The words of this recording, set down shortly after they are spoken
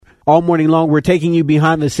All morning long, we're taking you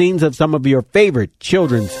behind the scenes of some of your favorite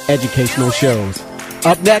children's educational shows.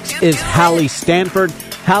 Up next is Hallie Stanford.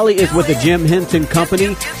 Hallie is with the Jim Henson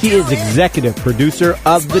Company. She is executive producer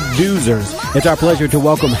of the Doozers. It's our pleasure to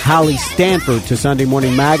welcome Hallie Stanford to Sunday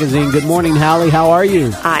Morning Magazine. Good morning, Hallie. How are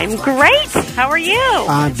you? I'm great. How are you?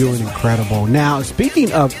 I'm doing incredible. Now,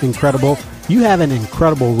 speaking of incredible, you have an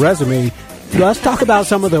incredible resume. Let's talk about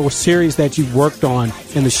some of the series that you've worked on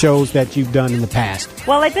and the shows that you've done in the past.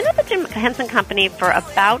 Well, I've been at the Jim Henson Company for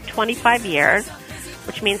about 25 years.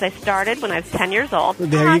 Which means I started when I was 10 years old.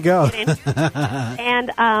 There you go.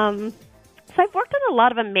 And so I've worked on a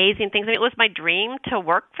lot of amazing things. I mean, it was my dream to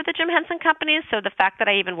work for the Jim Henson Company, so the fact that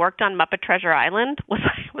I even worked on Muppet Treasure Island was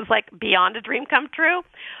like beyond a dream come true.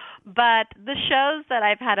 But the shows that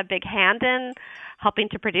I've had a big hand in helping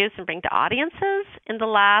to produce and bring to audiences in the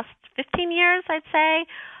last 15 years, I'd say,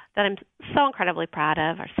 that I'm so incredibly proud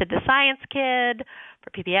of are Sid the Science Kid for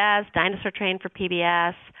PBS, Dinosaur Train for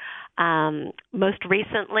PBS, most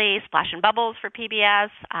recently, Splash and Bubbles for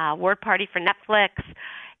PBS, Word Party for Netflix,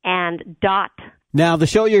 and Dot. Now, the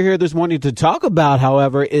show you're here this morning to talk about,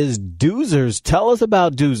 however, is Doozers. Tell us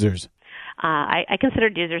about Doozers. I consider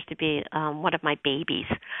Doozers to be one of my babies.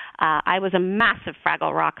 I was a massive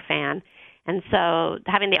Fraggle Rock fan, and so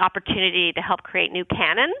having the opportunity to help create new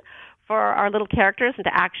canon for our little characters and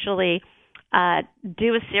to actually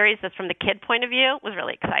do a series that's from the kid point of view was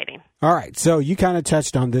really exciting. All right, so you kind of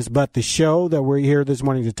touched on this, but the show that we're here this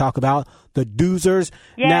morning to talk about, the Doozers.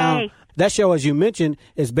 Yay. Now, that show, as you mentioned,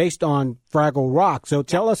 is based on Fraggle Rock. So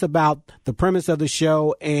tell us about the premise of the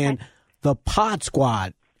show and the Pod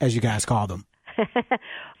Squad, as you guys call them.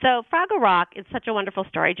 So Fraggle Rock is such a wonderful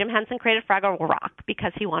story. Jim Henson created Fraggle Rock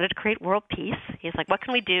because he wanted to create world peace. He's like, what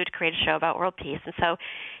can we do to create a show about world peace? And so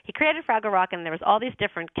he created Fraggle Rock, and there was all these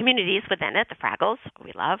different communities within it, the Fraggles, who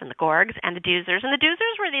we love, and the Gorgs, and the Doozers. And the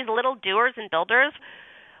Doozers were these little doers and builders.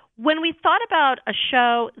 When we thought about a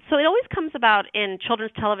show, so it always comes about in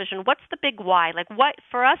children's television, what's the big why? Like, what,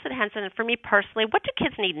 for us at Henson, and for me personally, what do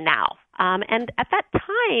kids need now? And at that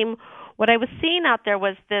time, what I was seeing out there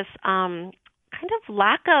was this kind of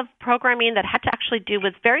lack of programming that had to actually do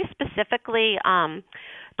with very specifically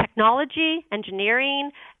technology, engineering,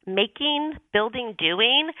 making, building,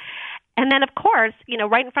 doing. And then, of course,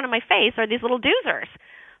 right in front of my face are these little Doozers.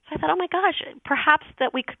 So I thought, oh, my gosh, perhaps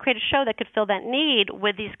that we could create a show that could fill that need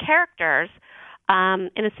with these characters.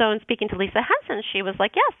 And so in speaking to Lisa Henson, she was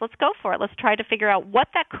like, yes, let's go for it. Let's try to figure out what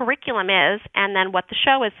that curriculum is and then what the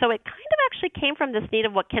show is. So it kind of actually came from this need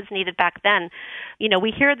of what kids needed back then.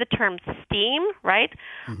 We hear the term STEAM, right?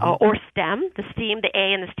 Mm-hmm. Or STEM. The STEAM, the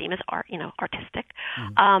A in the STEAM is art, artistic.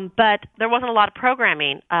 Mm-hmm. But there wasn't a lot of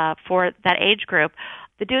programming for that age group.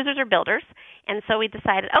 The Doozers are builders. And so we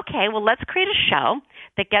decided, okay, well, let's create a show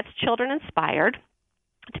that gets children inspired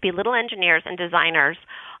to be little engineers and designers,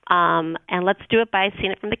 and let's do it by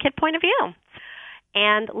seeing it from the kid point of view.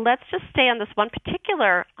 And let's just stay on this one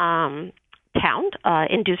particular town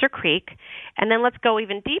in Doozer Creek, and then let's go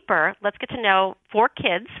even deeper. Let's get to know 4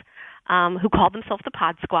 kids who call themselves the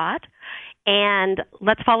Pod Squad, and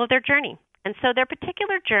let's follow their journey. And so their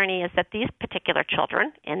particular journey is that these particular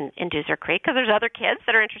children in Doozer Creek, because there's other kids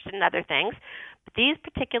that are interested in other things, but these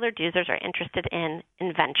particular Doozers are interested in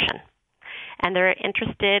invention. And they're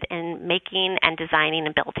interested in making and designing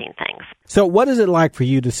and building things. So what is it like for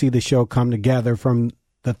you to see the show come together from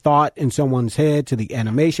the thought in someone's head to the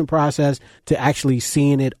animation process to actually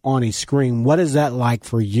seeing it on a screen? What is that like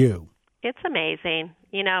for you? It's amazing.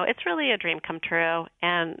 It's really a dream come true.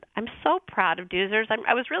 And I'm so proud of Doozers.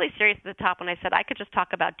 I was really serious at the top when I said I could just talk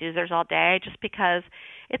about Doozers all day just because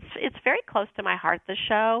it's very close to my heart, the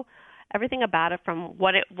show. Everything about it, from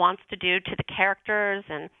what it wants to do to the characters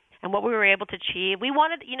and what we were able to achieve. We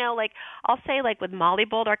wanted, I'll say with Molly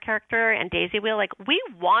Bold, our character, and Daisy Wheel, we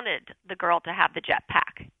wanted the girl to have the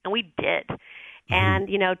jetpack, and we did. Mm-hmm. And,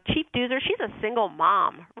 Chief Doozer, she's a single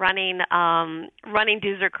mom running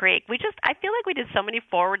Doozer Creek. I feel like we did so many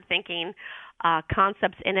forward-thinking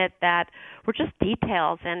concepts in it that were just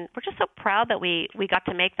details, and we're just so proud that we got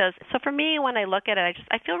to make those. So for me, when I look at it,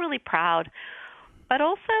 I feel really proud. But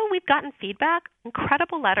also, we've gotten feedback,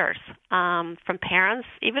 incredible letters from parents,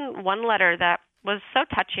 even one letter that was so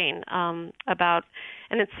touching about,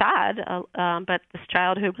 and it's sad, but this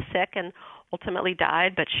child who was sick and ultimately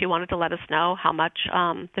died, but she wanted to let us know how much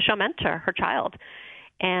the show meant to her child.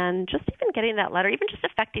 And just even getting that letter, even just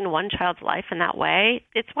affecting one child's life in that way,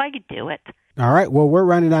 it's why you do it. All right. Well, we're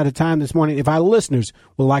running out of time this morning. If our listeners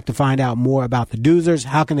would like to find out more about the Doozers,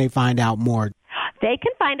 how can they find out more? They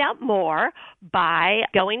can find out more by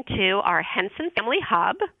going to our Henson Family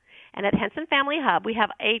Hub, And at Henson Family Hub, we have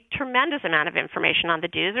a tremendous amount of information on the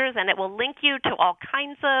Doozers, and it will link you to all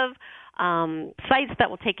kinds of sites that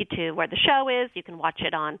will take you to where the show is. You can watch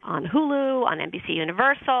it on Hulu, on NBC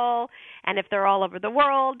Universal, and if they're all over the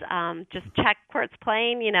world, just check where it's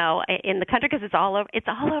playing, in the country, because it's all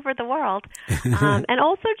over the world. And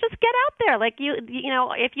also just get out there. Like,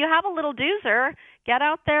 if you have a little Doozer, get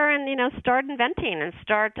out there and, start inventing and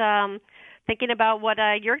start thinking about what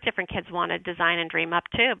your different kids want to design and dream up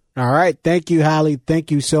too. All right. Thank you, Hallie.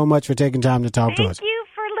 Thank you so much for taking time to talk to us. Thank you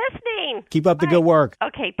for listening. Keep up the good work.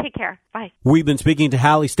 Okay, take care. Bye. We've been speaking to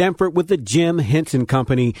Hallie Stanford with the Jim Henson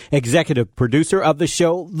Company, executive producer of the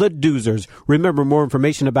show, The Doozers. Remember, more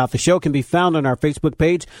information about the show can be found on our Facebook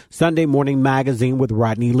page, Sunday Morning Magazine with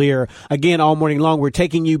Rodney Lear. Again, all morning long, we're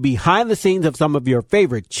taking you behind the scenes of some of your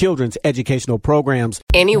favorite children's educational programs.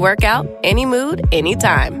 Any workout, any mood,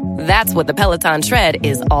 anytime. That's what the Peloton Tread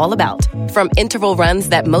is all about. From interval runs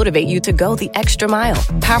that motivate you to go the extra mile,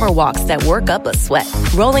 power walks that work up a sweat,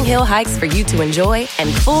 rolling hill hikes for you to enjoy, and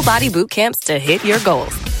full body boot camps to hit your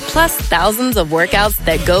goals. Plus thousands of workouts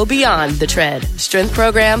that go beyond the tread. Strength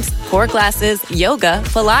programs, core classes, yoga,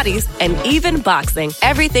 Pilates, and even boxing.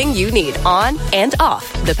 Everything you need on and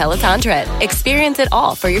off the Peloton Tread. Experience it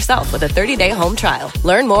all for yourself with a 30-day home trial.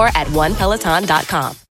 Learn more at onepeloton.com.